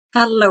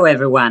Hello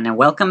everyone and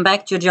welcome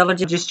back to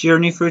Geologists'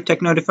 journey through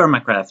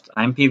TechNodeFirmaCraft.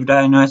 I'm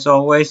PewDino as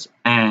always,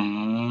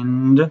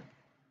 and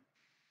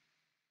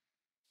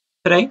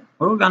today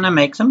we're gonna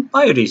make some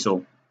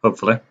biodiesel,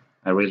 hopefully.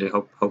 I really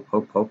hope.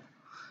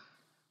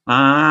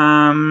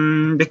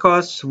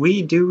 Because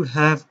we do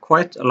have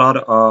quite a lot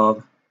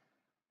of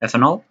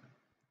ethanol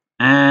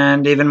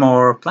and even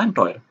more plant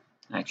oil,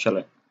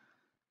 actually.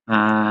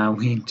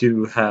 We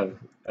do have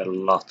a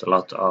lot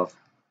of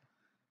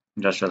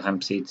industrial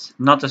hemp seeds.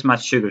 Not as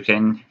much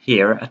sugarcane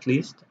here, at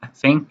least. I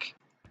think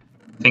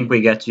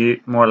we get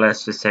more or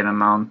less the same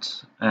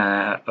amount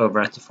over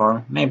at the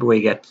farm. Maybe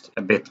we get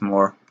a bit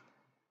more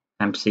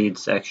hemp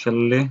seeds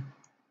actually.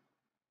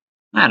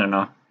 I don't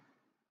know.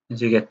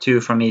 If you get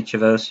 2 from each of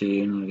those,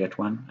 you only get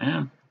 1.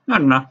 I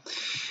don't know.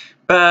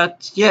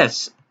 But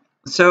yes,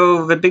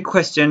 so the big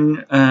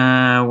question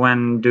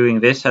when doing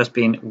this has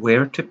been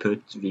where to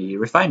put the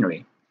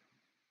refinery.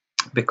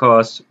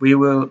 Because we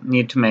will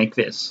need to make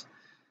this.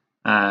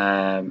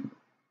 Can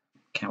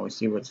we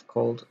see what it's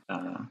called?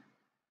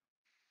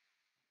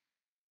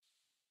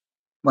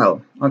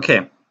 Well,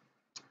 okay.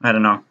 I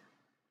don't know.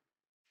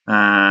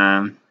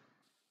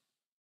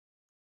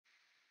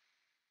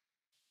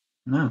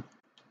 No.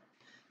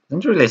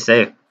 Doesn't really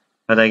say,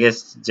 but I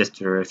guess just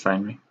a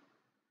refinery.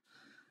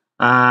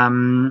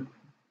 And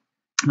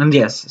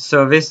yes,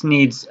 so this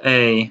needs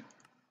a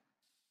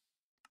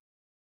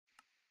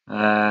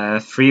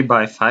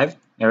 3x5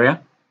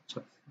 area,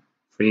 so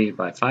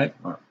 3x5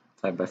 or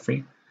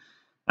 5x3,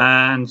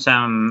 and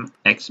some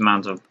X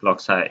amount of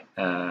blocks high,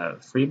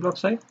 3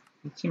 blocks high.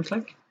 It seems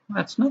like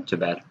that's not too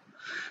bad.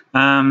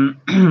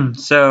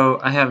 So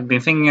I have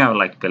been thinking of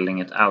like building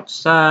it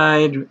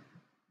outside,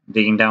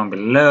 digging down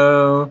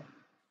below,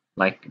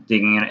 like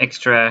digging an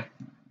extra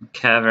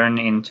cavern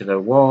into the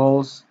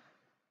walls.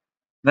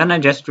 Then I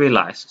just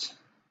realized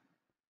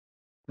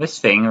this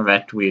thing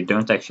that we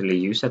don't actually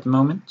use at the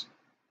moment,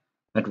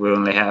 that we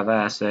only have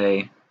as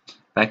a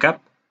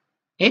backup,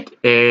 it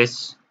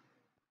is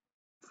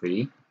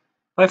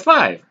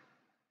 3x5.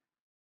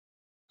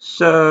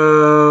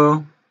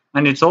 So,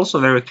 and it's also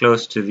very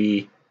close to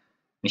the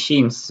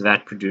machines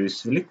that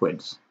produce the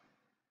liquids.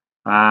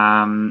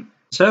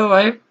 So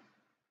I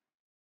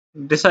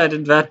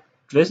decided that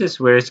this is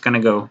where it's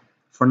gonna go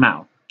for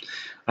now.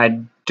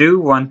 I do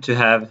want to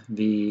have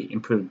the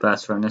improved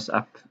blast furnace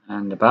up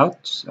and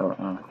about, or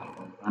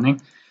running,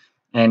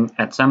 and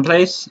at some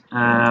place,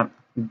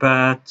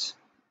 but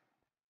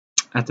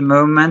at the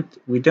moment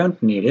we don't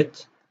need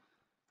it,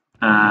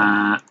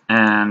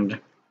 and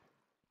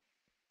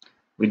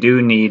we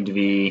do need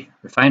the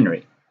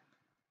refinery.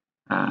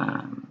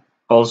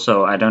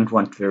 Also, I don't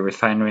want the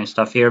refinery and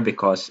stuff here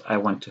because I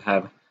want to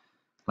have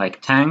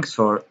like tanks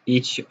for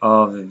each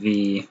of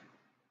the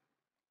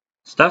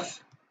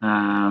stuff.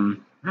 To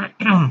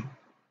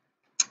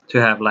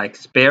have like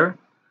spare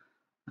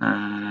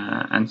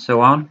and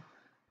so on.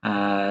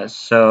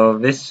 So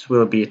this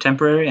will be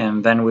temporary,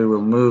 and then we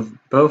will move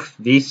both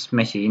these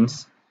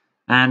machines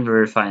and the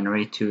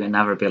refinery to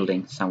another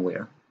building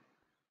somewhere.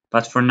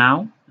 But for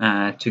now,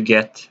 to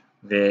get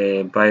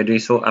the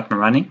biodiesel up and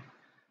running,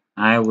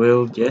 I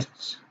will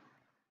just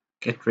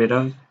get rid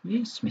of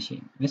this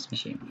machine.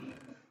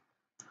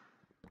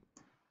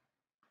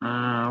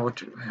 What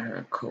do we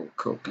have?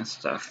 Coke and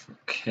stuff.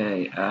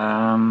 Okay.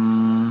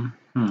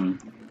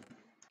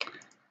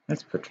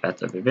 Let's put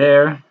that over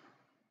there.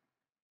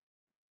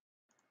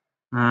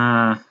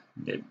 Let's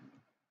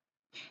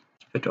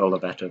put all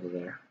of that over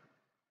there.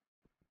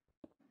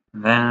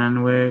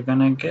 Then we're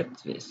gonna get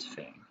this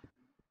thing.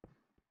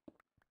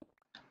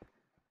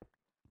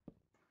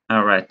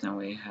 Alright, now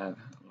we have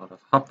a lot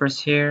of hoppers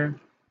here.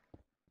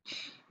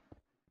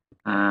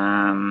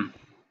 And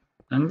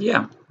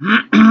yeah.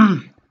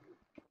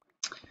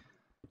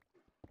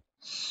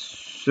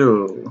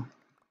 So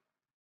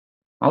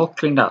all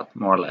cleaned out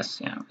more or less.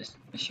 Yeah, this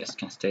just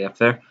can stay up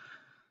there.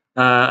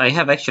 I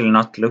have actually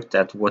not looked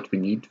at what we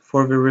need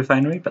for the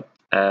refinery, but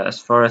as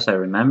far as I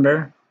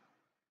remember,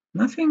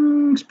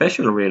 nothing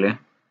special really.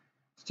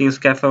 Steel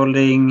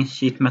scaffolding,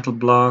 sheet metal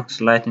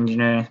blocks, light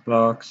engineering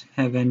blocks,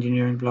 heavy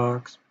engineering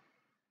blocks.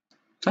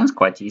 Sounds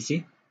quite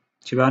easy,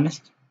 to be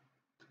honest.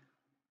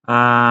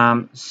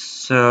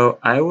 So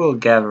I will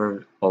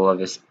gather all of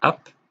this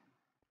up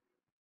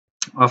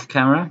off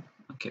camera.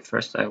 Okay,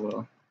 first I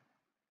will.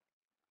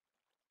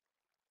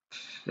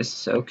 This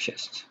is oak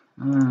chest.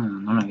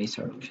 None of these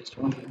are oak chest.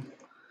 Well,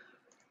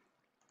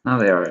 now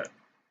they are.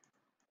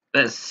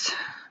 This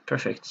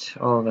perfect.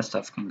 All the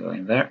stuff can go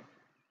in there.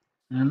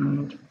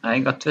 And I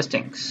got the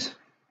stinks,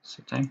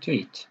 so time to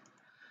eat.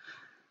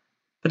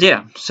 But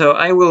yeah, so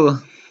I will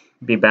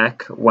be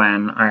back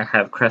when I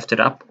have crafted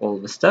up all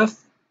the stuff.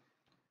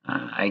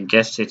 I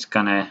guess it's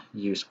gonna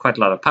use quite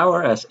a lot of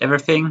power, as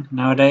everything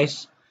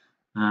nowadays.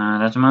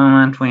 At the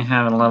moment we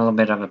have a little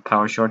bit of a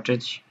power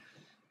shortage,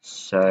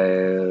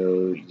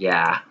 so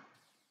yeah,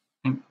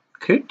 I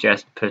could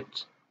just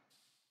put.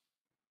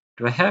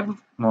 Do I have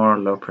more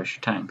low pressure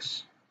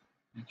tanks?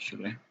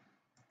 Actually,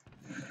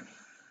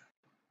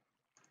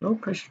 low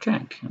pressure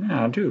tank.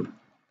 Yeah, I do.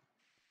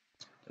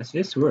 Does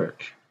this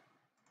work?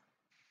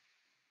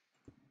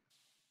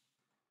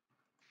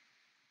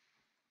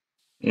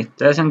 It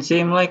doesn't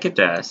seem like it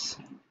does.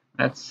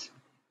 That's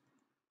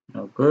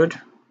no good.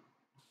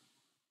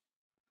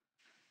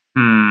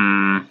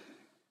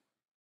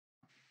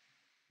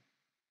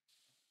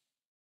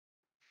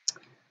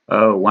 Oh,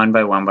 1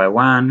 by 1 by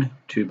 1,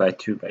 2 by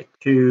 2 by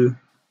 2,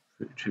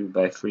 2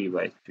 by 3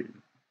 by 2.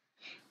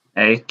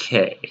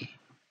 Okay,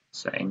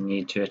 so I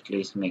need to at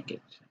least make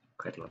it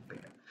quite a lot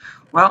bigger.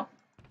 Well,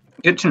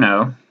 good to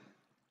know.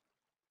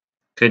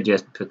 Could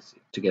just put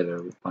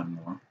together one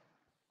more.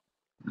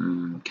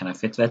 Can I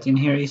fit that in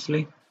here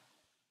easily?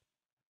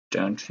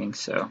 Don't think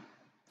so.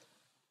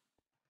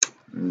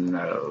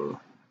 No.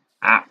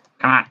 Ah,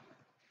 come on.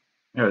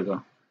 There we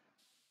go.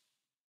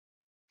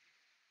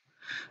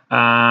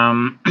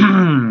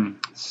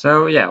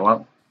 So yeah,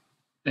 well,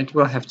 it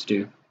will have to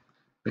do,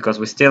 because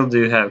we still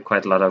do have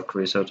quite a lot of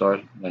creosote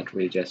oil that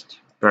we just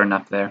burn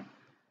up there,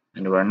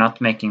 and we're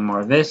not making more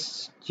of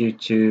this due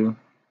to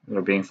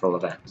we're being full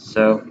of that.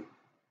 So,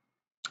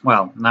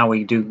 well, now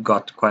we do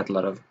got quite a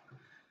lot of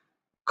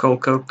coal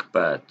coke,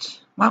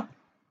 but well,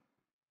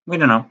 we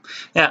don't know.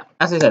 Yeah,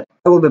 as I said,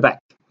 I will be back.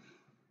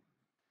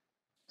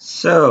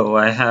 So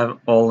I have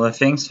all the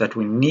things that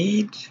we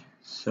need,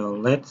 so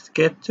let's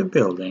get to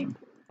building.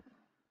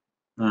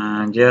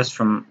 And just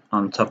from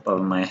on top of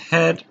my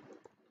head,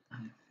 I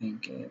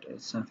think it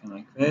is something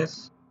like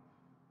this.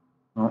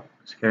 Oh,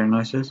 scary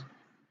noises.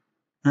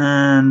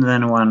 And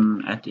then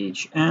one at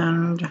each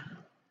end.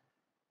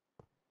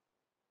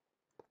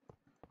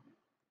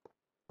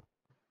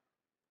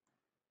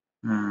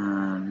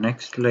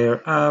 Next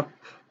layer up.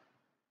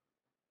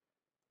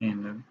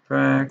 In the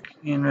back,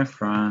 in the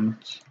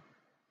front.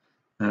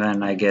 And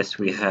then I guess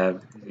we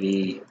have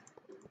the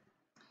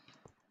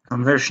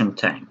conversion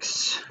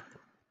tanks,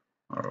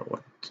 or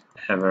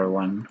whatever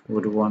one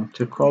would want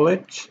to call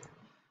it.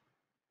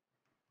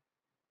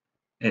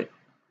 That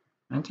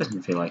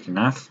doesn't feel like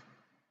enough.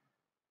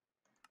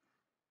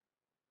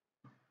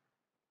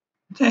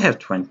 They have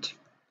 20.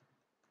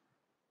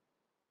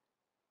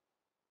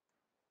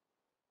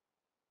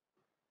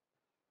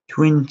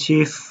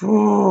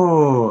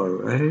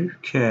 24.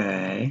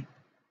 Okay.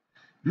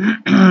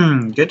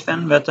 Good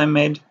then that I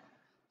made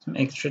some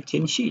extra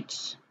tin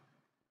sheets,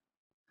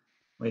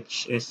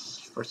 which is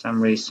for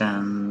some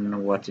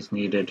reason what is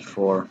needed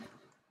for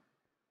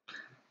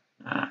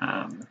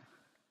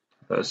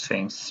those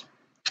things.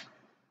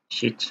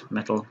 Sheet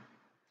metal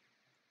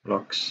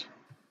blocks,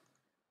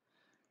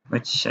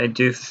 which I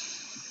do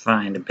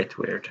find a bit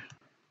weird.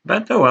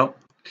 But oh well.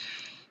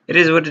 It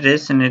is what it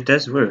is, and it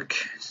does work.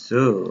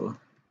 So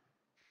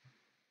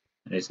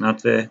it's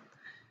not the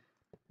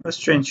most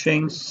strange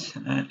thing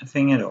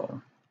at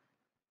all.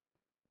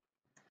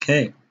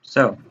 Okay,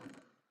 so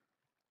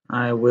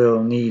I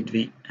will need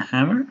the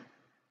hammer.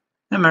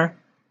 Hammer.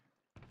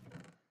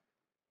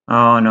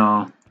 Oh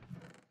no.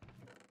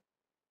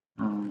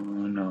 Oh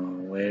no.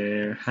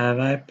 Where have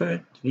I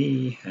put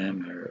the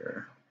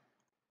hammer?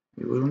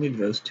 We will need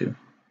those two.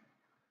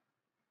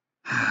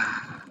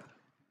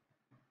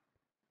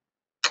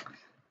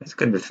 This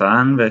could be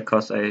fun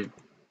because I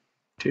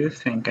do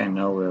think I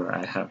know where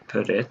I have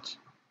put it.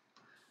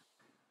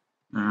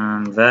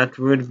 And that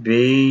would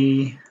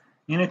be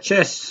in a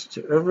chest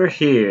over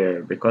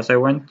here because I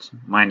went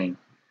mining.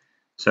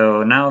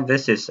 So now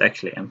this is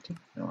actually empty.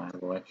 So I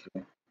will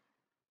actually.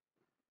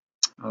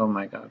 Oh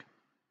my god.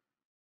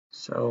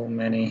 So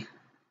many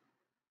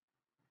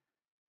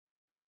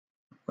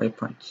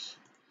waypoints.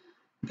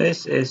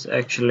 This is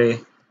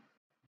actually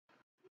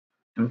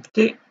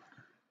empty.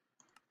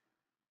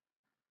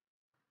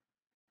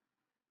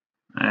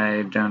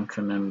 I don't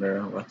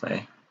remember what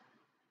I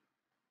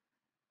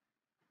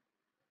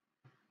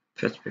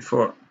put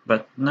before,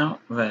 but now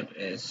that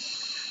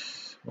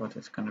is what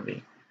it's gonna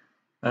be.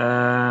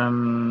 Let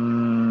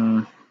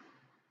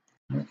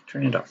me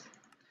turn it off.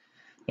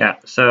 Yeah,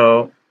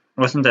 so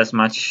wasn't as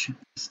much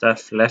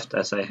stuff left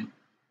as I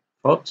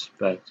thought,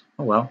 but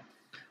oh well.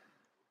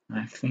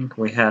 I think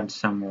we had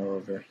some more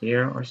over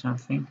here or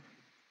something.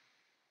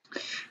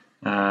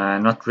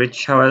 Not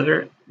rich,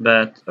 however,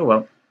 but oh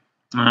well.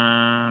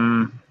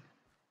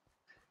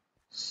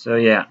 So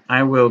yeah,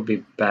 I will be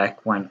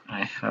back when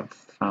I have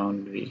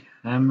found the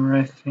hammer,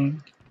 I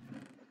think.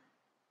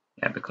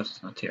 Yeah, because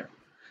it's not here.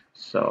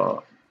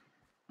 So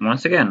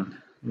once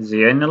again, see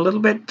you in a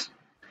little bit.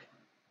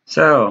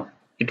 So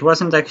it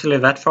wasn't actually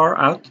that far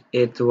out.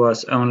 It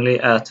was only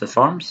at the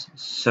farms.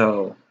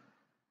 So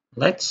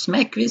let's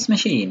make this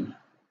machine.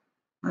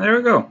 There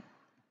we go.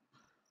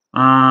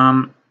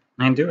 I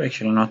do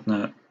actually not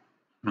know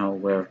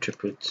where to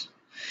put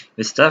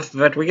the stuff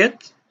that we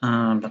get,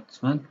 but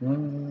that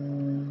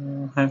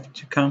will have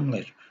to come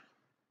later.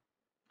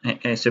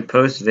 I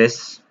suppose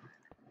this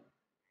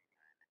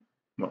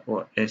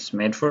what is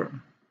made for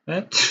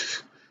that.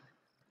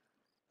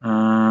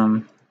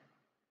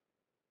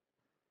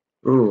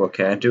 Ooh,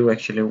 okay, I do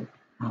actually.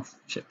 Oh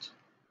shit!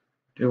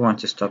 Do want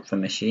to stop the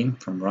machine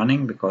from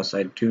running because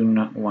I do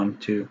not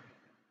want to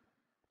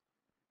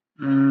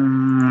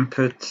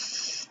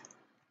put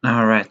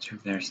Alright,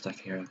 there's stuff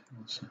here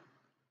also.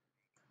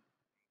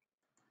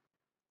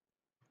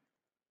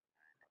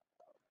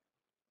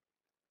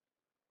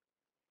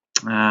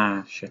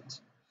 Ah, shit.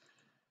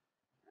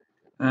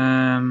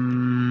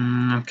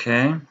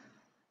 Okay.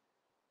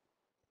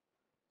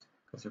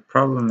 Because the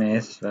problem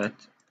is that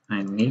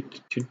I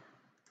need to...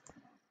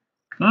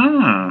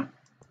 Ah!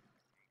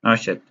 Oh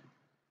shit.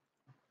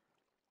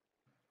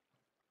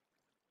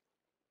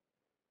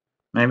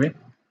 Maybe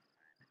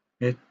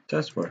it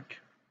does work.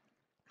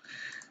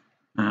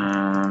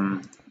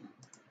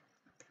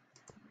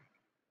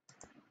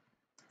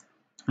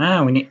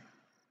 We need...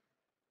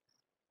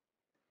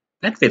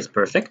 That feels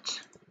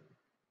perfect.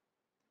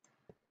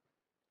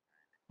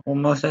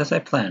 Almost as I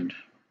planned.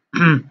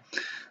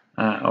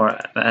 Or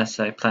as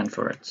I planned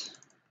for it.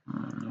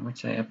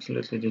 Which I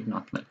absolutely did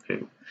not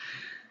do.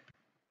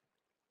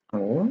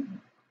 Oh.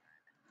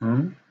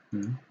 Oh.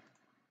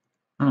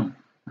 Oh.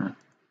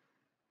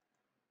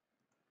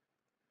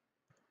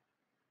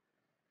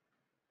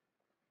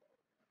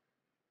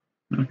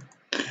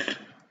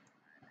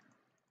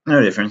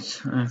 No difference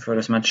for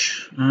this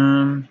much.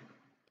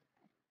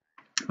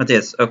 But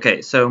yes,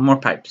 okay, so more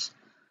pipes.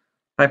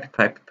 Pipe.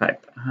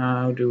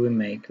 How do we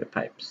make the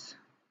pipes?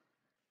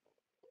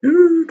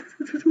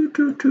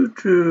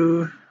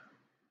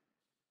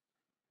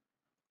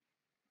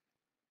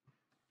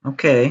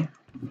 Okay,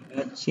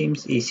 that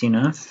seems easy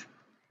enough.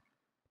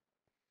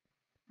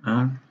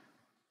 And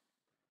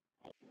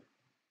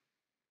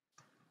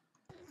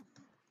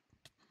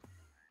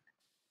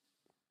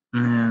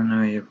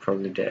now you're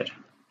probably dead.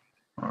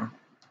 Or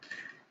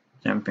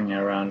jumping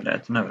around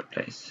at another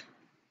place.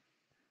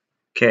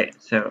 Okay,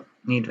 so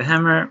need the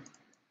hammer,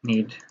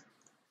 need...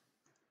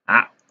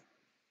 Ah!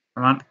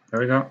 Come on,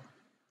 there we go.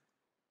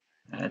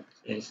 That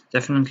is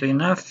definitely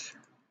enough.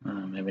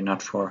 Maybe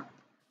not for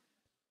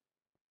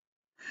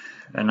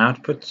an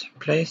output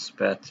place,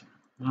 but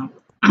well,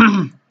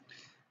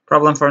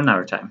 problem for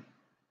another time.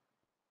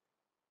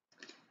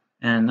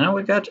 And now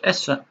we got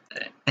ethanol.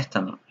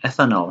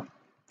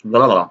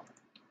 Blah, blah.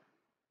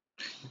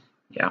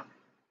 Yeah.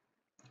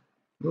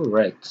 Ooh,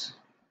 right.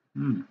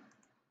 And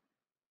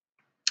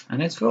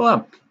it's full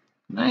up.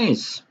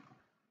 Nice.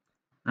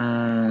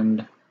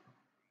 And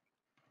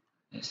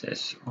this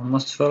is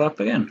almost full up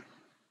again.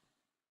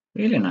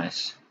 Really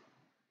nice.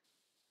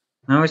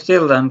 Now we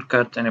still don't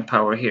got any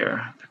power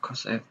here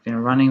because I've been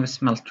running the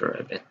smelter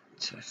a bit,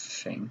 I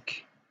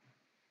think.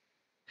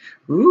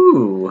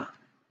 Ooh,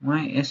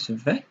 why is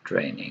that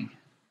draining?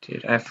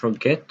 Did I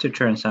forget to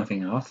turn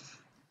something off?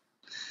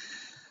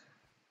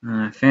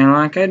 I feel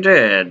like I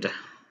did.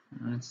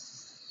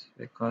 That's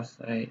because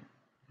it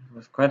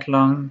was quite a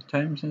long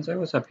time since I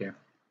was up here.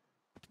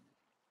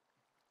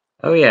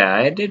 Oh yeah,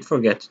 I did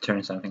forget to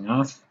turn something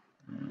off.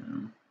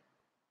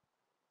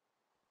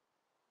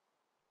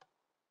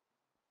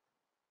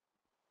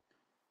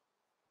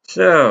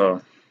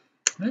 So,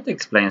 that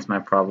explains my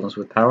problems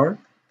with power.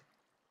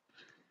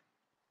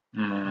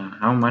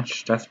 How much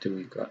stuff do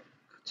we got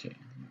to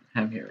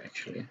have here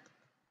actually?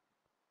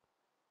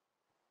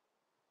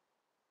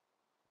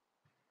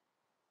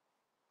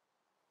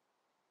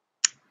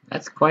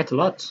 That's quite a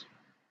lot.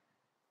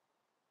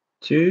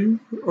 2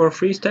 or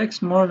 3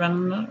 stacks more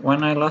than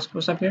when I last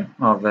was up here,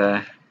 of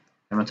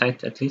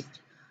hematite at least.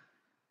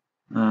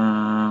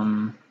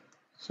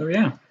 So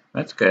yeah,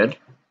 that's good.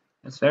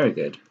 That's very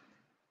good.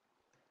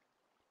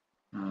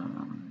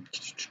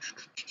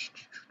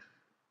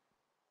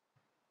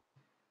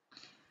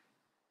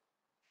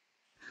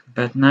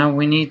 But now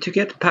we need to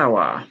get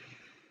power.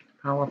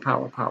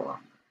 Power.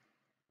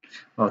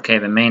 Okay,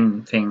 the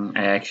main thing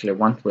I actually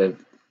want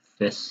with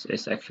this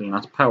is actually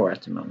not power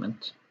at the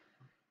moment,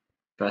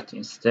 but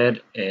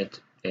instead it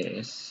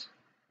is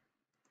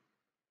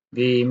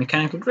the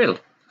mechanical drill.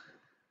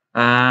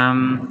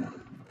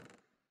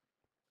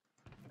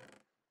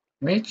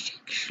 Which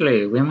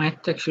actually, we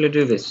might actually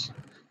do this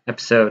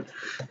episode.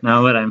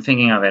 Now that I'm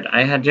thinking of it,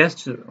 I had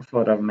just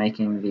thought of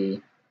making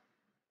the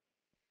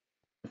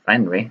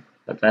refinery,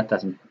 but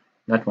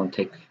that won't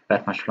take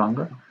that much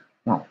longer.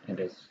 Well, it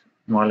is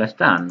more or less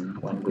done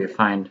when we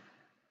find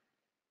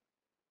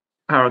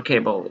power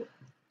cable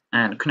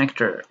and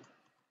connector.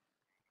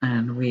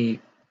 And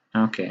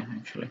okay,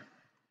 actually,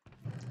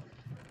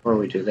 before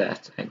we do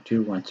that, I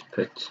do want to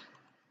put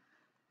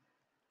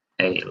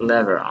a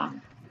lever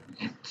on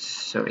it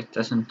so it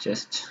doesn't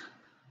just,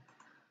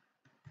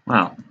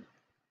 well,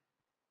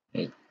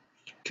 it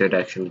could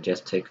actually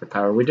just take the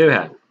power we do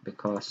have,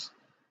 because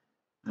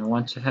I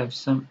want to have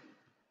some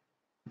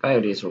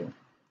biodiesel.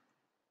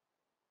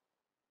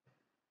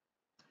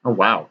 Oh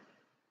wow,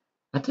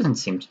 that doesn't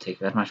seem to take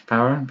that much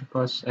power,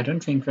 because I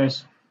don't think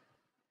there's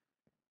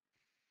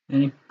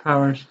any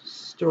power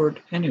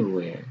stored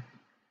anywhere.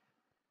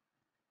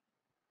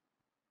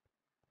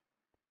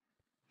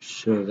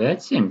 So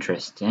that's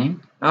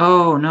interesting.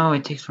 Oh no,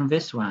 it takes from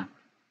this one.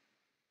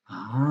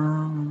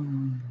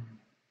 Oh,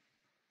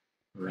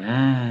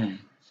 right.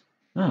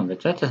 Oh,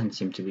 but that doesn't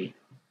seem to be.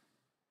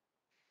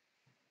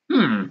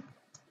 So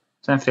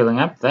I'm filling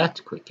up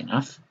that quick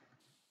enough.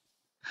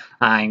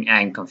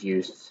 I'm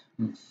confused.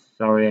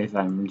 Sorry if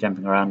I'm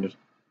jumping around it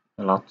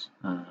a lot.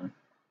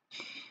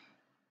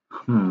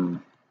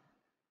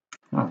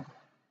 Well,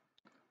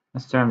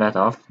 let's turn that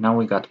off. Now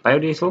we got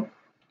biodiesel.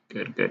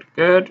 Good, good,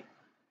 good.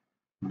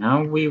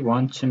 Now we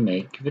want to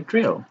make the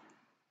drill.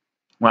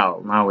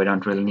 Well, now we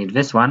don't really need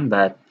this one,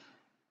 but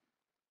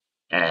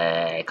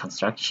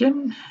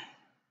construction?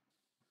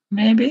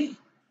 Maybe?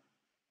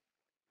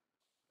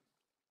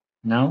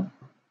 No?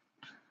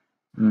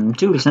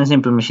 Tools and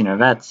simple machinery,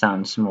 that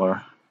sounds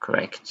more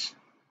correct.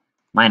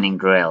 Mining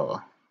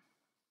drill.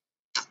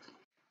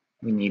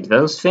 We need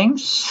those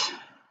things.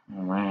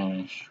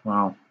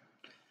 Well,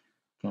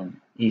 can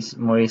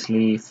more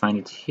easily find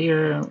it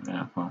here.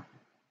 Well,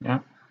 yeah.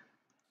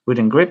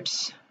 Wooden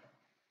grips.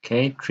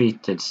 Okay,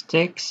 treated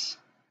sticks.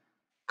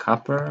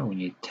 Copper, we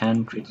need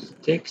 10 treated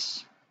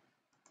sticks.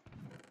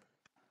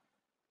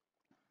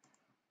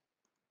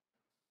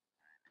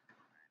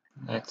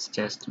 Let's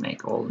just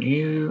make all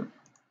new.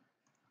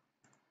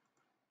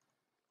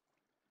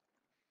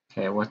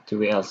 Okay, what do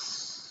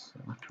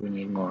we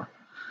need more?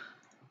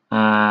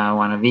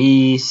 One of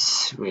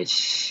these,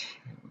 which,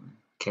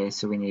 okay,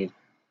 so we need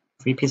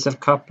 3 pieces of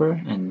copper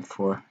and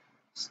 4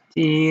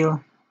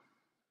 steel.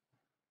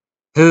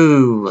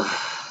 Ooh,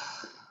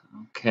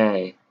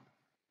 okay,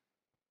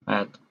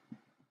 that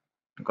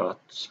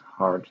got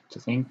hard to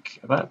think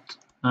about.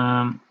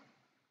 1,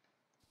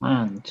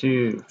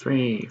 2,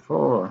 3,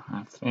 4,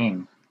 I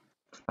think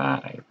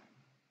 5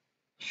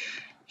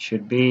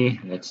 should be.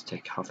 Let's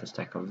take half a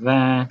stack of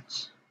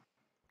that.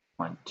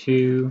 1,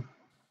 2,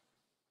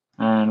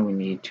 and we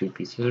need 2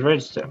 pieces of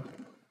redstone.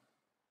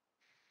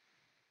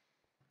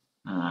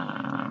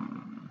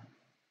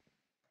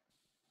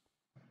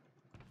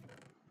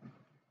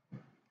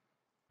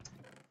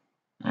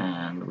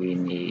 And we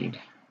need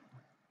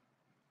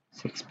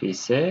 6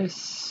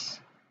 pieces.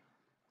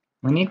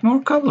 We need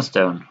more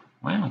cobblestone.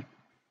 Wow,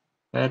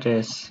 that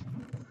is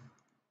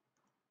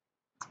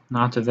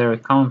not a very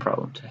common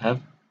problem to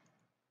have.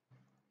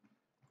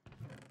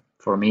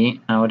 For me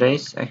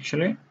nowadays,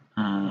 actually.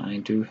 I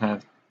do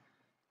have a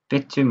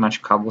bit too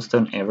much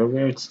cobblestone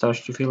everywhere, it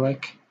starts to feel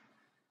like.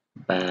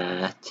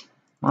 But,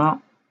 well,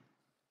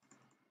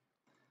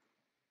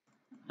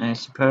 I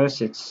suppose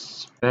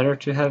it's better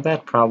to have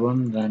that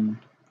problem than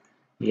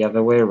the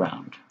other way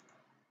around.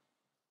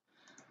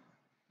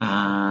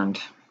 And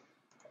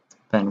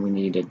then we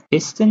needed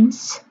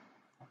pistons.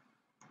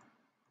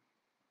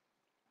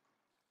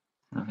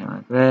 Something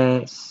like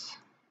this.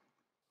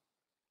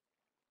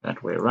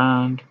 That way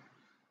around.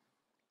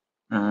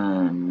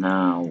 And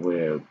now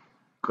we're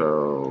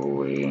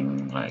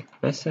going like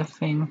this, I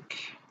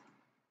think.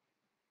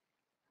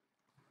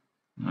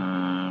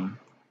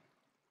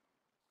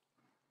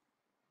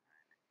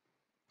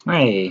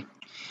 Hey,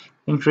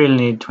 didn't really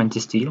need 20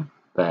 steel,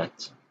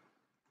 but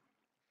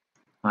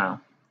wow.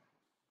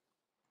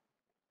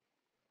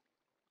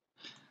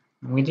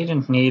 We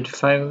didn't need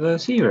 5 of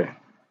those either.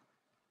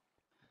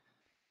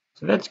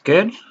 So that's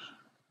good.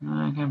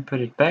 I can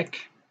put it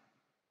back.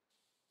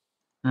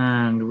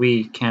 And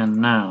we can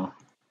now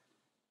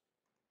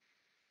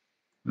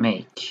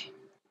make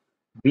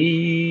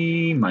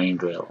the mine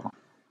drill.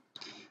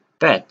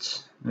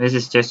 But this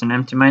is just an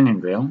empty mining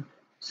drill,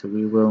 so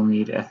we will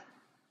need a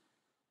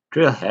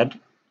drill head,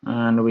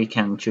 and we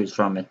can choose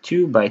from a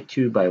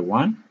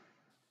 2x2x1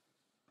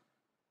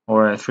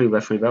 or a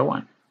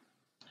 3x3x1.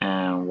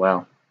 And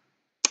well,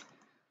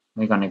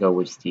 we're gonna go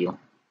with steel,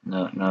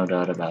 no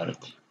doubt about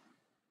it.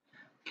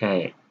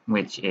 Okay,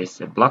 which is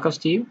a block of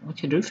steel,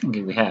 which I do think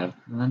we have,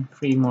 and then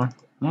 3 more.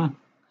 Oh,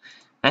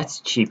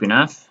 that's cheap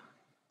enough.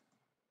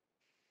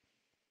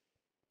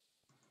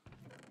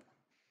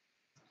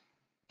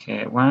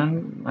 Okay,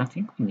 one, I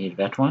think we need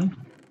that one.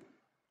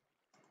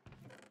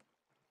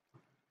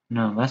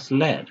 No, that's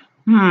lead.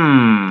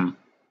 Well,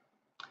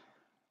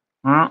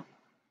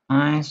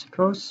 I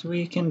suppose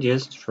we can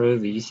just throw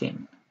these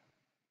in.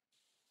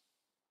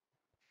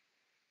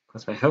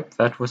 Because I hope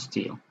that was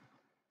steel.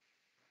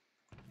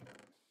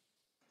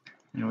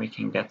 And we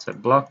can get the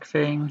block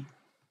thing.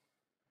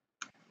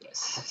 Yes,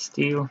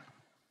 steel.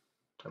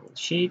 Double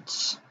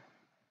sheets.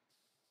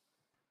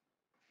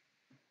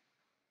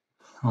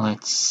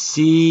 Let's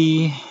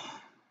see.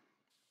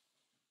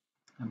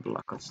 A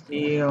block of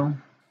steel.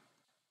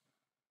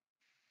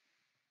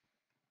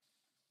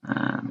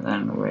 And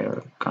then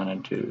we're gonna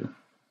do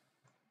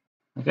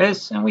like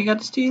this, and we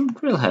got a steel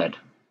drill head.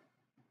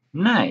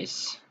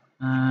 Nice.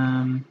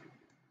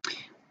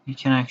 We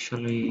can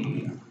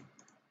actually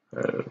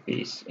throw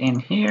these in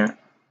here.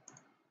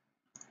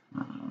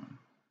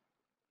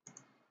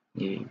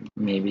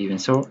 Maybe even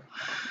so.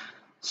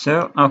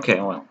 So, okay,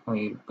 well,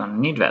 we're gonna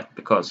need that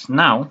because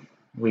now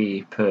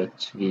we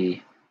put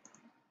the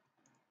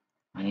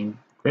mining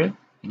drill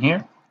in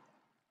here.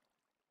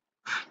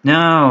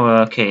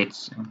 No, okay,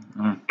 it's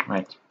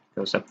right, it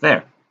goes up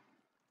there.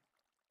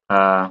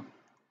 Yeah,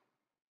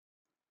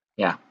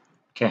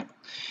 okay.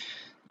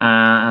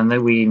 And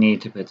then we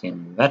need to put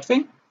in that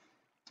thing.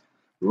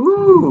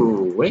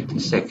 Ooh, wait a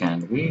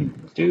second, we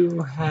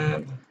do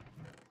have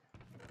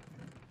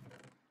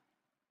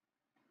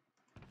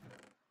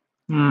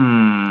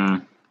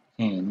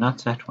Okay, not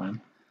that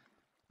one.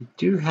 We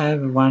do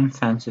have one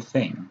fancy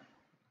thing,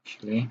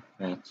 actually,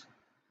 that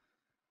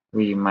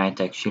we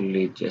might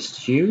actually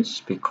just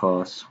use,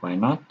 because why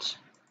not?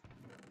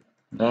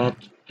 That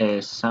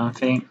is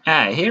something.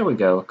 Ah, here we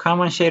go.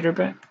 Common shader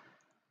bag.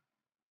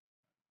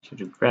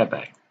 Shader grab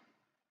bag.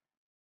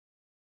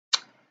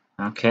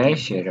 Okay,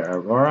 shader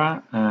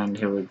Aurora, and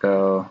here we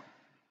go.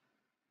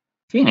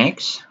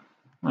 Phoenix.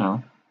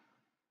 Well,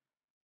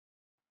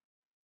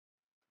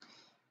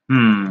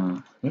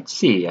 let's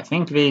see. I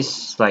think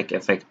these like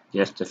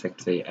just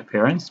affect the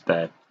appearance,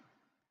 but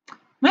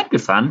might be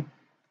fun.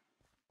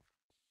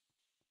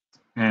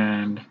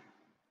 And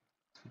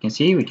we can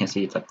see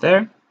it up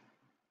there.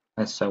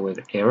 Let's start with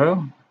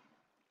arrow.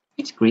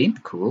 It's green,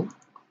 cool.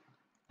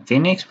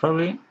 Phoenix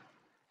probably.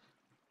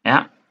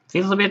 Yeah,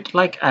 feels a bit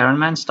like Iron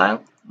Man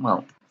style.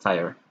 Well,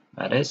 fire,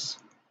 that is.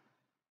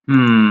 I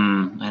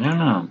don't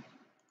know.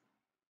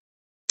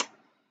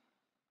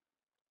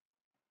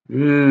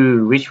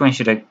 Ooh, which one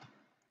should I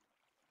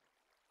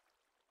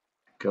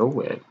go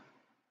with?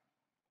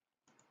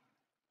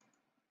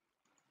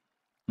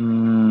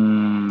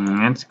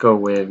 Let's go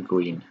with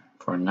green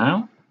for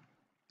now.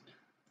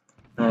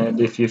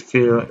 And if you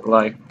feel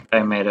like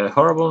I made a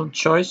horrible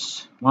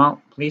choice, well,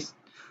 please.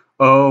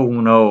 Oh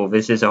no,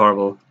 this is a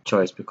horrible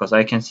choice because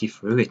I can see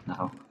through it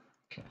now.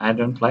 Okay, I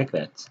don't like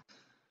that.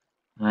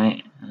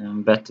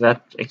 But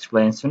that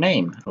explains the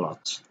name a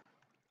lot.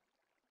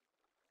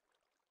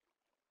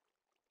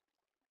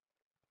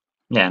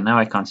 Yeah, now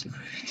I can't see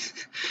through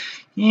it.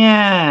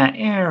 Yeah,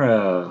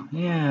 arrow.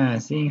 Yeah,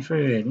 seeing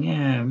through it.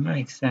 Yeah,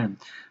 makes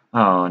sense.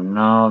 Oh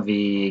no,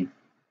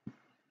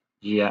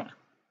 yeah,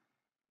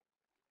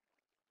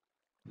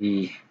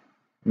 the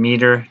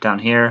meter down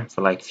here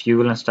for like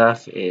fuel and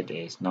stuff, it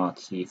is not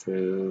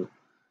see-through.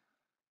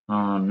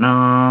 Oh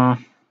no,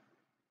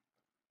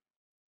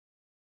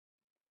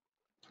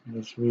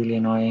 it's really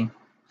annoying.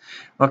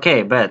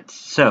 Okay, but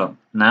so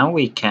now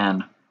we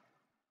can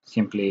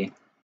simply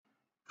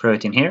throw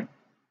it in here,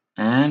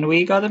 and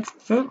we got a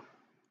full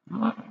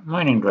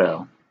mining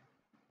drill.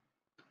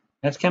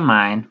 That can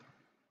mine.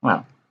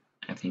 Well,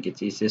 I think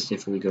it's easiest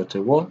if we go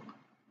to wall,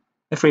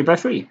 a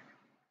 3x3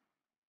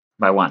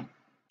 by 1.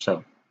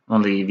 So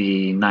only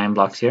the 9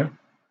 blocks here.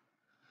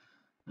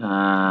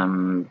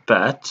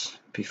 But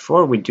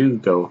before we do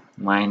go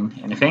mine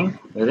anything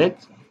with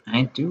it,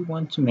 I do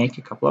want to make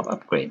a couple of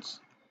upgrades.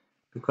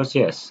 Because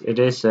yes, it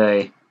is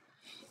a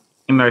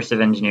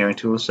immersive engineering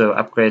tool, so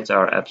upgrades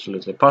are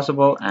absolutely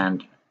possible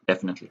and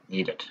definitely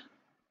needed.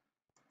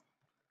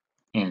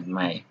 In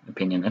my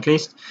opinion at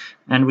least.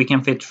 And we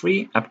can fit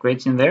 3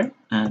 upgrades in there,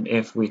 and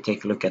if we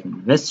take a look at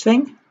this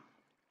thing,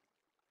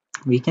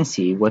 we can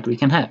see what we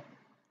can have.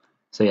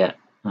 So yeah,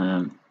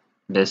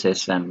 this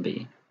is then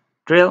the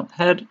drill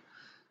head,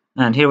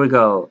 and here we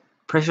go.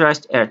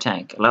 Pressurized air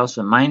tank allows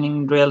the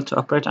mining drill to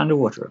operate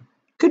underwater.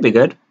 Could be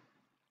good.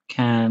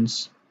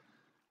 Cans.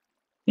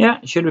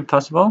 Yeah, should be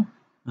possible.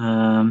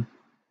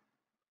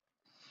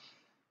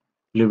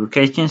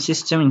 Lubrication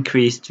system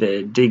increased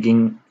the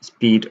digging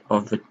speed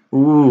of it.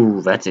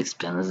 Ooh, that's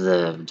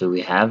expensive. Do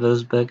we have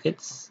those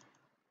buckets?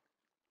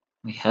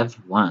 We have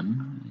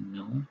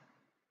one,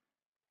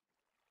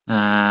 I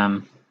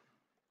know.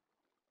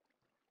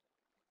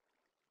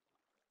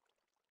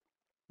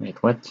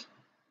 Wait, what?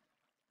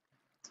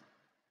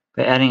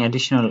 By adding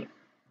additional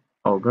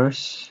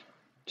augers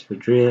to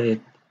drill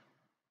it,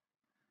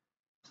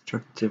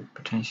 destructive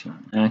potential.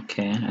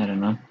 Okay, I don't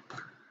know.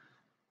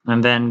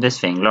 And then this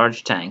thing,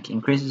 large tank,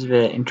 increases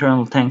the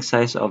internal tank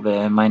size of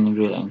a mining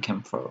drill and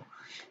can furrow.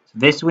 So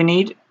this we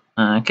need.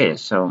 Okay,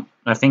 so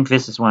I think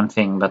this is one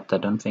thing, but I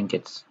don't think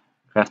it's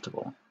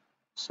craftable.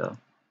 So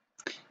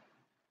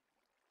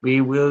we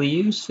will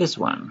use this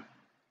one.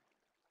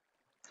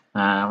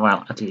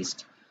 Well, at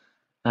least.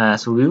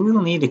 So we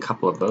will need a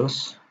couple of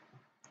those.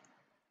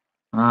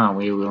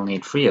 We will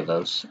need 3 of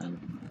those.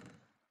 And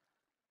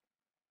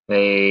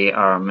they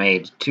are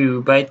made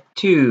 2 by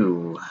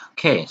 2.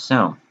 Okay,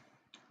 so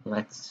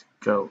let's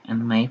go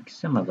and make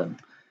some of them.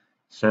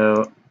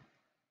 So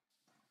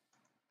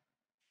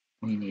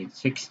we need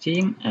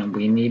 16 and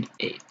we need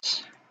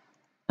 8.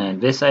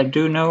 And this I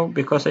do know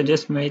because I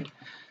just made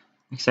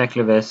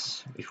exactly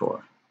this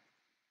before.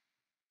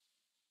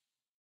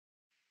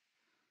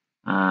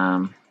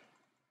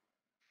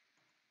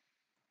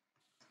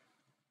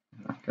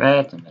 Like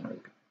that, and then we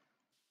go.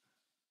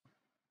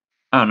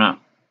 Oh no.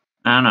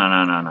 No, no,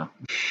 no, no, no.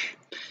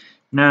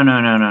 No, no,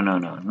 no, no, no,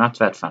 no. Not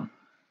that fun.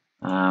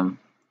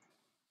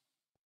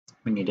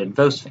 We needed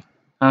those things.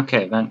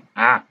 Okay, then.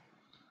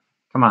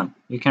 Come on.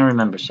 You can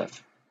remember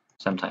stuff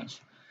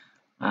sometimes.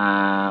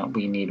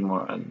 We need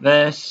more of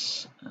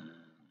this.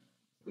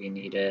 We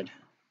needed.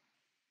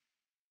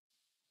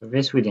 For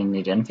this, we didn't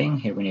need anything.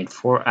 Here we need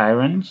 4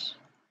 irons.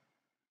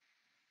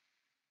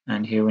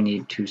 And here we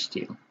need 2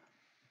 steel.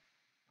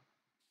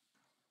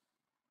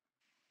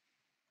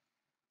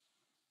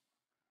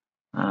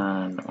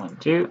 And 1,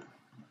 2.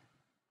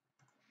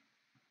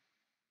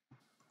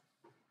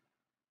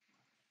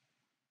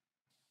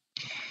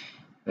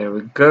 There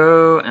we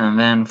go. And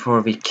then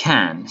for the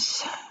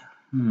cans.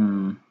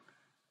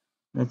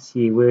 Let's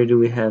see, where do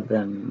we have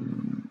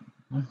them?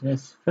 What's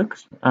this?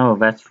 Focus? Oh,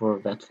 that's for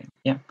that thing.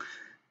 Yeah.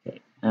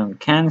 Okay.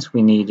 Cans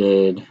we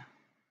needed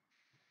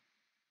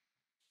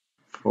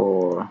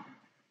for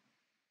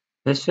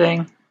this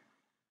thing.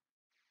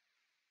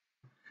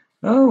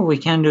 Oh, we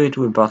can do it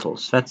with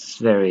bottles. That's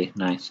very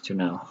nice to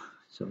know.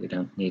 So we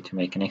don't need to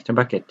make an extra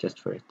bucket just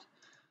for it.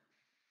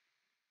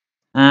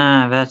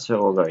 Ah, that's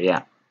older.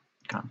 Yeah,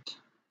 can't.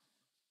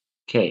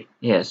 Okay,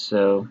 yeah,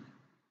 so...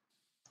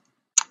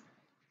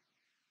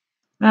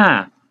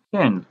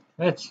 Then,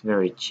 that's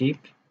very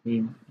cheap.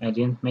 I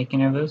didn't make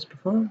any of those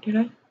before, did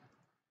I?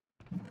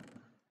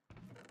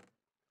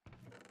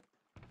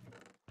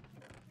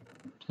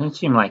 Doesn't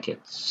seem like it.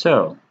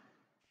 So,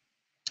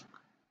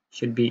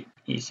 should be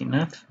easy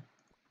enough.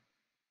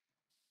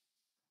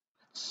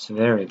 It's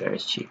very, very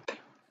cheap.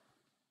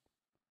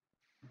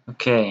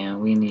 Okay,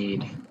 and we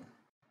need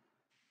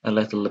a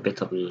little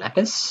bit of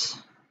lapis.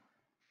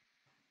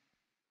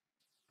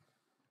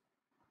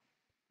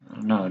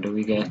 No, do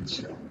we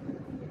get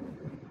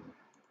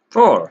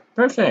 4?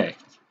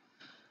 Perfect.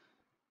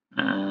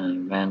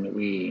 And then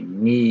we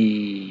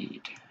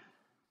need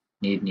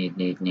a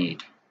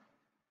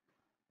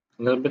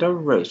little bit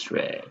of rose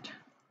red.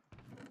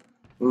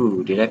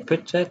 Ooh, did I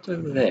put that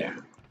over there?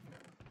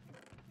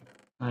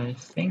 I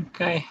think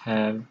I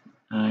have.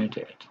 I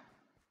did.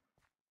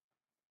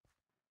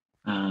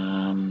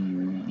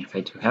 If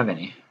I do have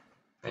any,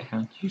 I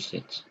haven't used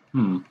it.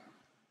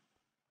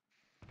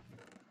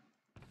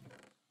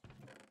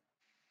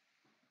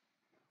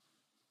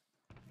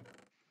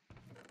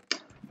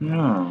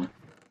 No.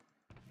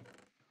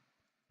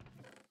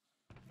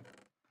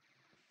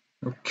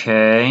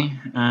 Okay.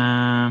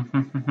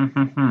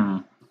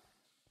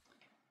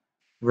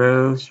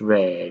 Rose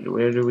red.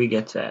 Where do we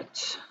get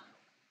that?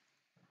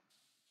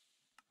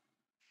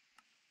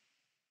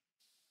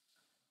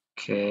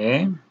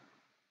 Okay.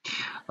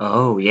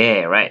 Oh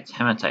yeah, right.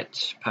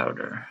 Hematite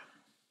powder.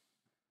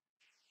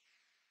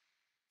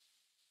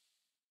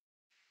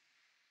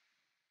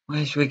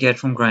 What should we get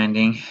from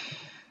grinding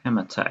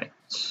hematite?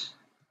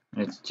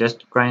 It's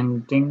just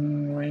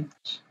grinding,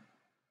 right?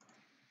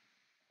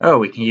 Oh,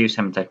 we can use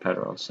hematite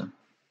powder also.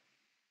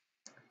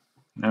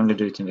 I only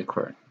do it in the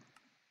core.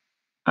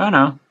 Oh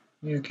no,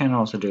 you can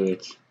also do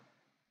it.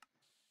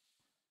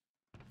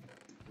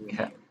 We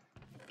have.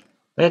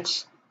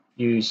 Let's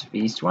use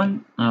this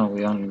one. Oh,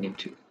 we only need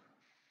 2.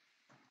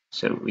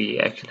 So we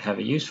actually have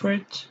a use for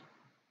it.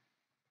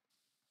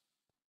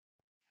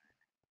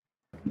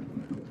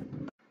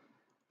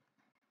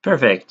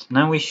 Perfect.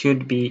 Now we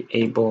should be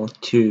able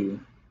to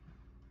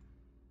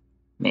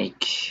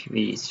make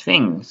these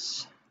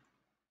things.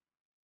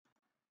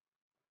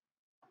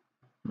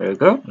 There we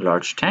go.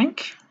 Large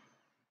tank.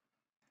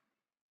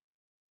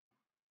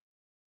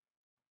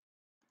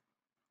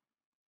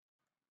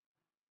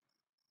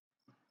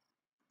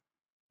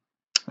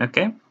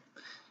 Okay.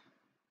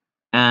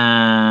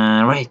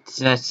 Right,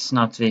 that's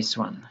not this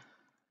one.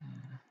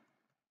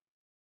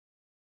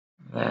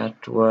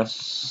 That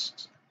was...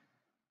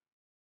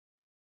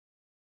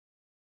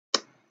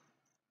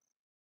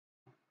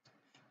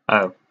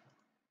 Oh.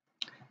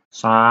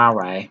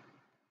 Sorry.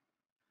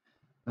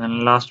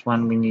 And last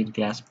one, we need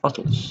glass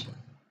bottles.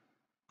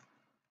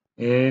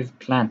 With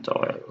plant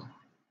oil.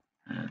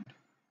 And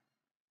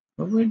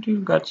where do you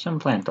got some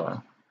plant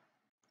oil?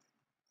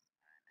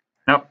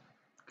 Nope.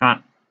 Come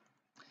on.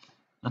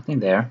 Nothing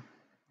there.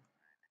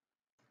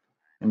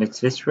 And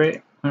it's this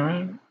way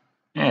around?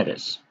 Yeah, it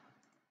is.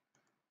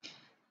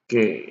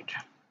 Good.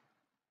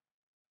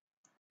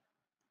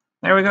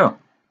 There we go.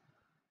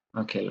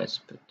 Okay, let's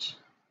put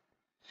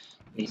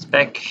these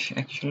back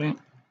actually.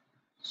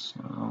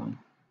 So,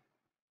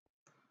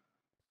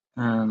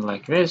 and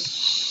like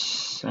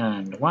this,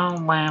 and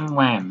wham, wham,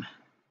 wham.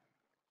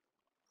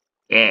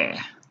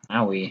 Yeah,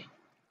 now we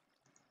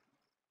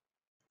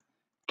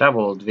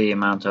doubled the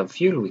amount of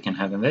fuel we can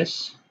have in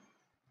this,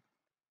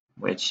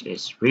 which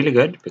is really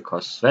good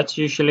because that's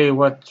usually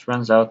what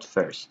runs out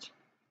first.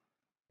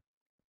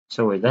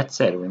 So with that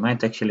said, we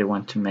might actually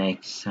want to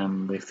make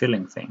some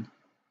refilling thing,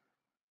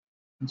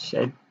 which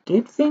I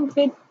did think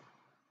that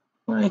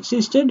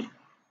existed.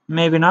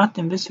 Maybe not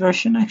in this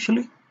version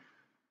actually.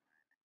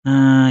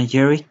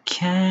 Jerry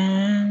can...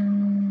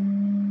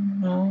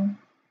 No.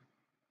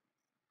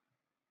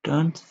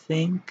 Don't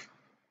think...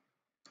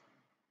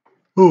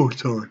 Oh,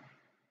 sorry.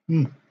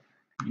 I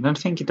don't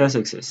think it does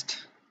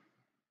exist.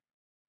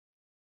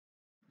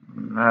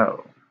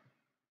 No.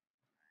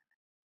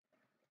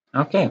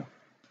 Okay.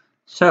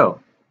 So,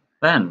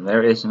 then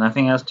there is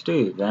nothing else to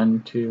do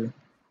than to...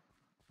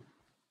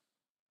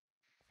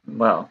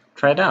 Well,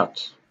 try it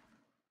out.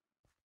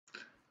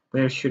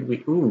 Where should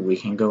we... Ooh, we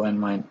can go and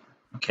mine...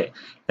 Okay,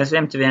 let's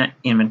empty the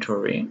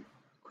inventory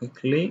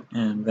quickly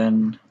and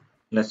then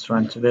let's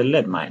run to the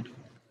lead mine.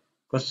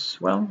 Because,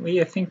 well,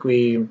 I think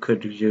we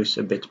could use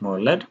a bit more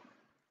lead.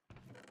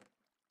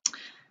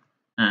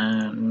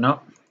 No.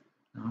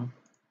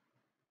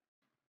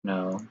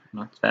 No,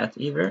 not that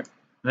either.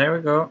 There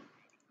we go.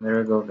 There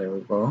we go, there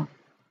we go.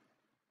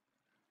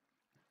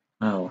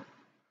 Oh,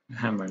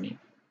 hammer need.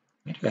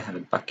 Why do I have a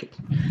bucket?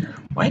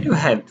 Why do I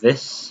have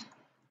this?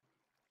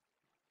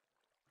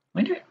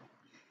 Why do I...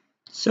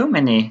 So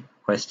many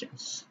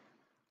questions.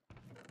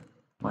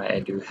 Why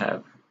I do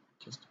have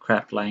just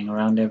crap lying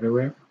around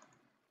everywhere.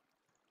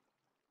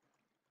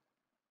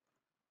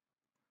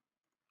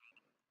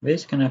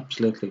 This can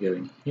absolutely go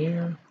in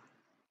here.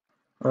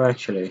 Or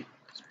actually,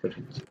 let's put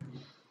it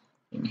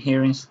in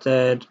here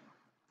instead.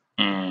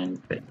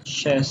 And the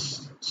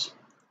chest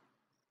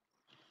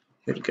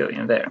should go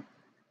in there.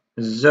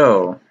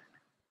 So,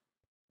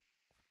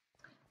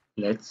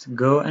 let's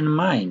go and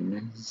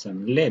mine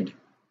some lead.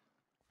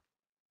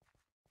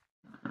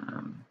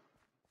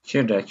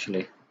 Should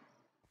actually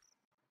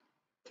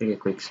take a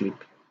quick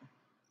sleep.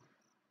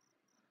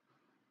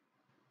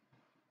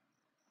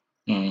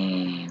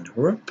 And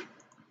whoop.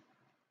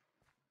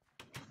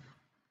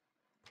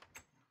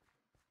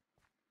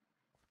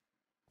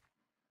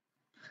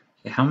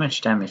 Okay, how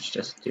much damage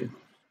does it do?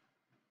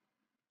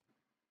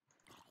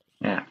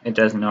 Yeah, it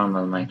does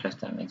normal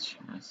Minecraft damage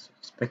as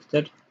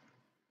expected.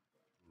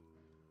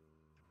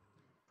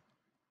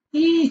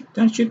 Eee,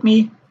 don't shoot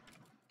me!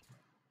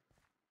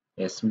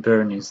 Yes,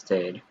 burn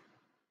instead.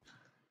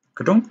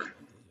 Kadunk!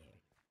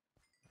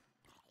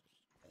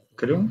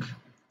 Kadunk!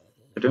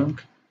 Kadunk!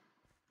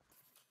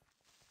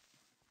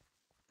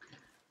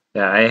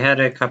 Yeah, I had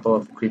a couple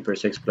of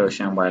creepers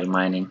explosion while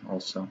mining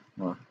also.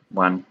 Well,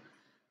 one.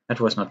 That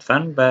was not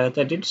fun, but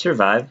I did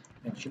survive,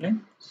 actually.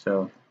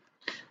 So,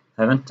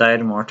 I haven't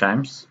died more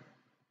times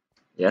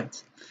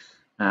yet.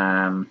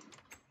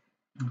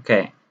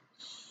 Okay,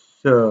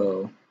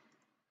 so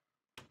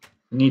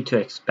we need to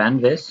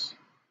expand this.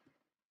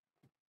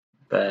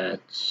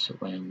 But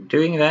when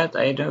doing that,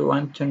 I don't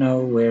want to know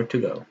where to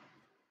go.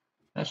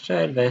 That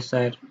side, this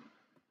side.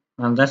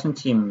 Well, it doesn't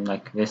seem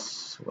like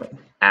this way.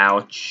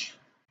 Ouch.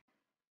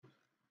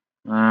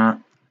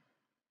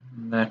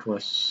 That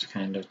was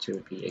kind of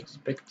to be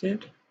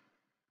expected.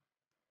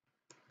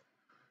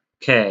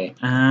 Okay,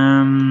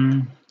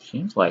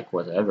 seems like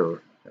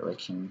whatever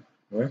direction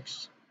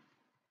works.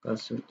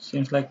 Because it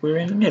seems like we're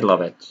in the middle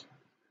of it.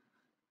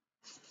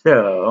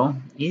 So,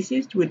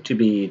 easiest would to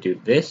be do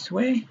this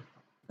way.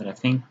 But I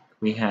think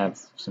we have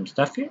some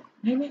stuff here,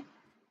 maybe?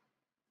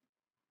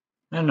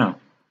 I don't know.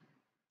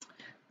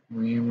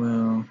 We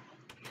will...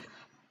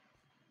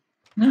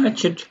 No, it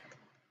should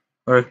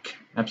work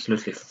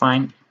absolutely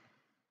fine.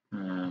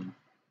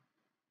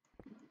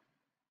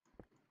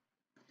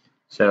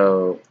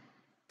 So,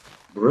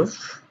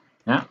 roof,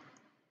 yeah,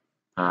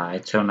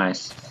 it's so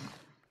nice.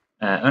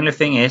 Only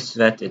thing is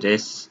that it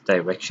is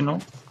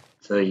directional.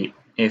 So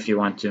if you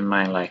want to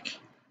mine like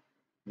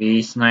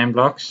these 9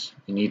 blocks,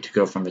 you need to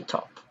go from the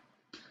top,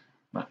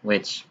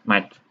 which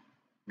might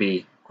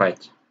be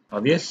quite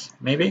obvious,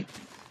 maybe.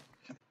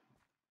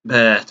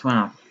 But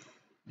well,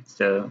 it's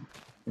still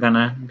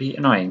gonna be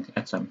annoying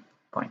at some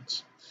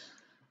points.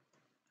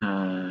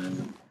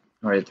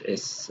 Or it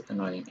is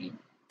annoying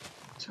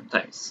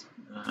sometimes.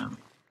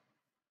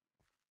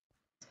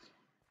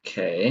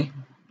 Okay,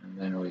 and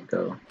then we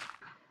go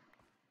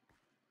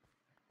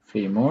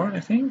 3 more, I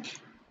think.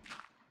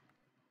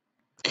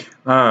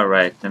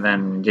 Alright, and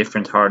then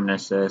different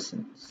hardnesses.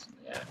 And,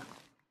 yeah,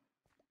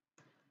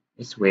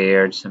 it's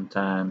weird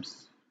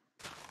sometimes.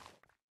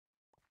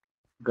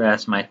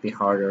 Grass might be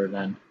harder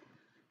than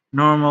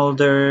normal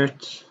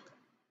dirt.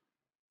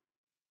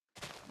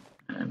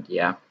 And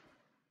yeah,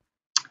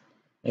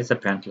 it's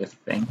apparently a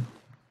thing.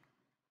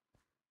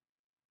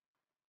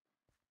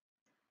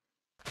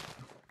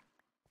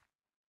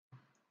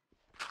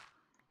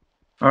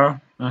 Oh,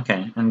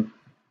 okay, and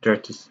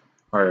dirt is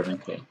harder than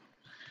clay.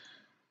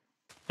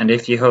 And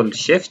if you hold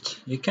shift,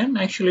 you can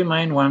actually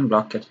mine 1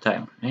 block at a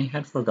time. I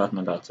had forgotten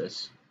about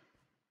this.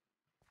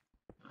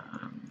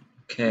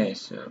 Okay,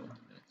 so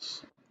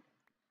let's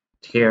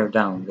tear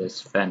down this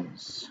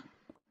fence.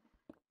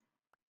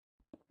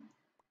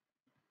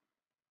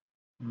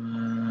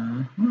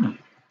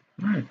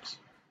 Right.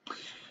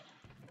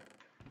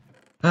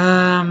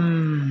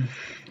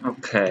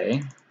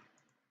 Okay.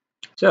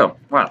 So,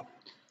 well,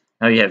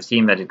 now you have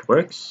seen that it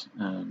works,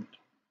 and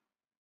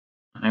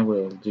I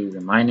will do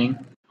the mining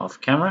off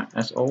camera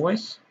as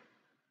always,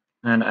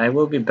 and I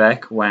will be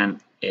back when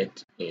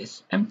it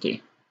is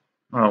empty.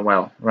 Or,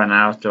 well, run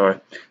out,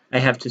 or I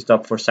have to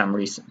stop for some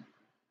reason.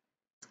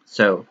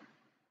 So,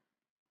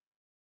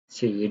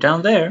 see you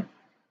down there.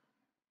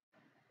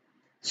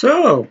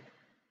 So,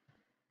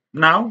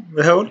 now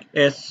the hole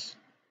is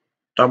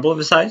double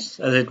the size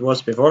as it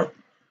was before,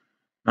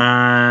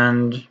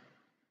 and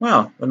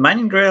well, the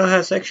mining drill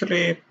has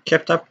actually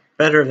kept up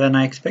better than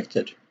I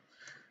expected.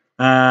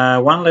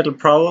 One little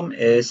problem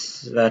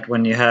is that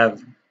when you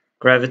have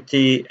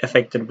gravity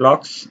affected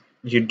blocks,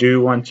 you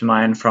do want to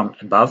mine from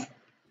above.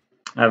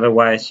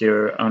 Otherwise,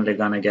 you're only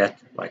gonna get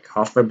like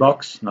half the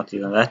blocks, not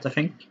even that, I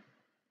think.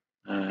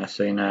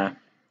 So in a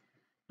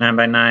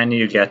 9x9,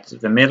 you get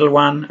the middle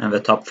one and the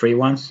top 3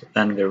 ones,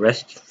 then the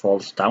rest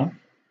falls down.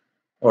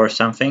 Or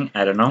something,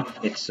 I don't know,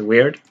 it's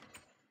weird.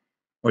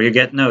 Or you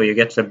get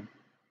the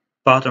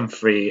bottom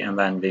 3 and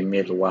then the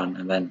middle one,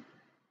 and then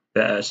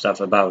the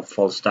stuff above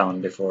falls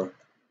down before.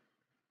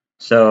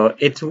 So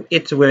it's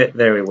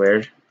very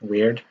weird.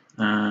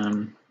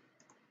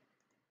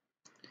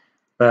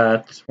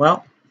 But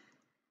well,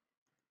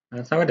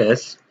 that's how it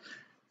is.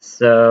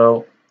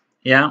 So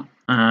yeah,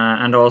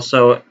 and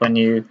also when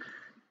you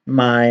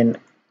mine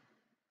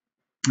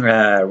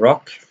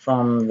rock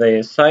from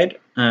the side,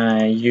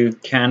 you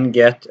can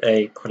get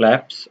a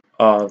collapse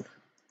of,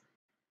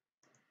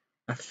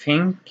 I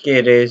think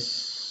it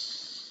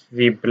is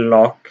the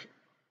block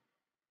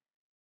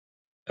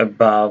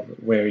above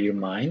where you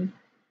mine.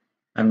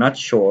 I'm not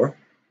sure.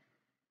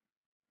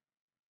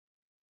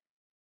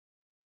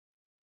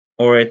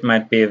 Or it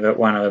might be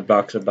one of the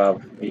blocks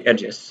above the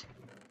edges.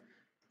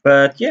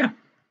 But yeah,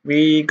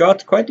 we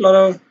got quite a lot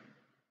of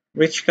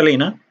rich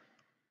galena,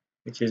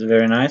 which is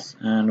very nice,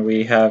 and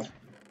we have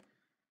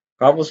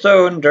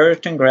cobblestone,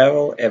 dirt, and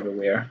gravel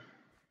everywhere.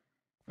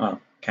 Well,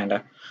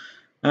 kinda.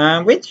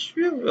 Which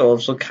is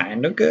also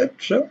kind of good,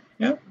 so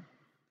yeah.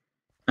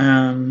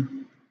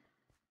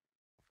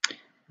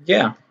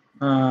 Yeah,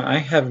 I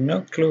have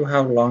no clue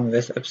how long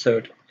this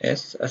episode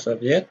is as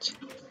of yet,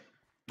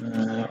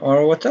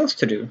 or what else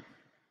to do.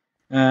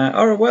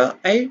 Or well,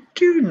 I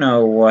do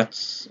know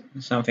what's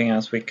something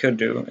else we could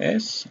do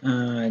is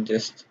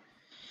just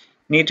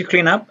need to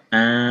clean up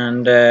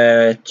and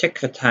check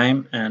the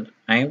time, and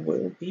I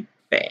will be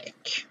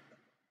back.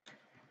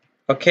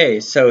 Okay,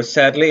 so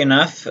sadly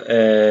enough,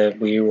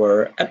 we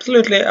were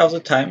absolutely out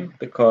of time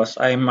because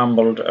I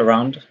mumbled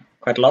around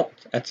quite a lot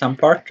at some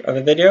part of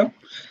the video.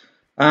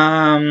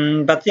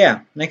 But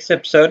yeah, next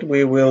episode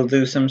we will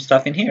do some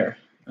stuff in here,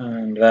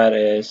 and that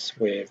is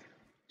with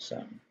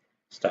some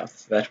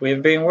stuff that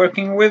we've been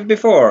working with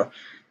before,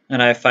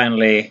 and I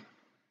finally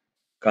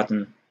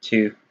gotten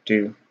to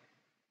do.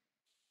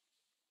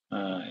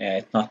 Yeah,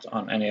 it's not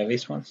on any of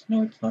these ones.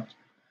 No, it's not.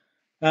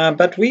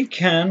 But we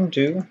can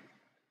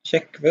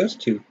check those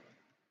two.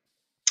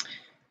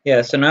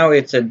 Yeah, so now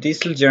it's a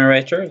diesel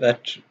generator.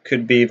 That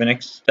could be the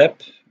next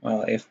step.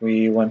 Well, if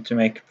we want to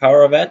make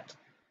power of that,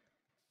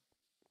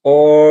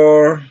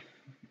 or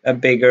a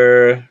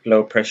bigger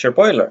low pressure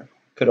boiler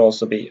could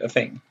also be a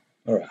thing,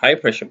 or a high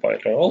pressure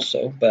boiler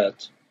also,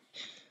 but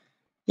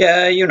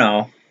yeah, you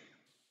know,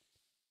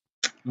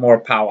 more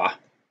power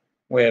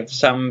with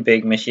some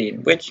big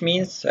machine, which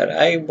means that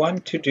I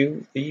want to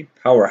do the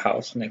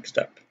powerhouse next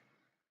up,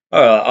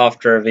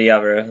 after the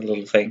other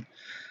little thing,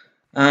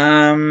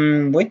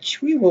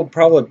 which we will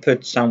probably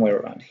put somewhere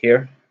around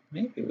here.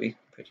 Maybe we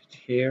put it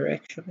here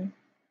actually.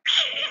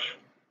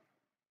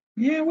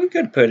 Yeah, we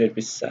could put it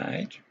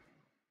beside.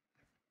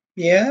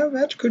 Yeah,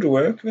 that could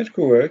work. That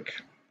could work.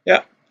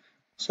 Yeah.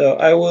 So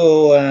I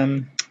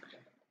will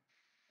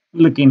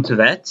look into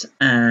that,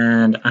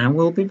 and I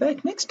will be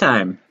back next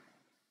time.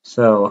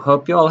 So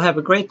hope you all have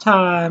a great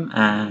time,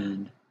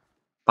 and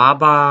bye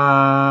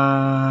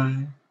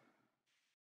bye.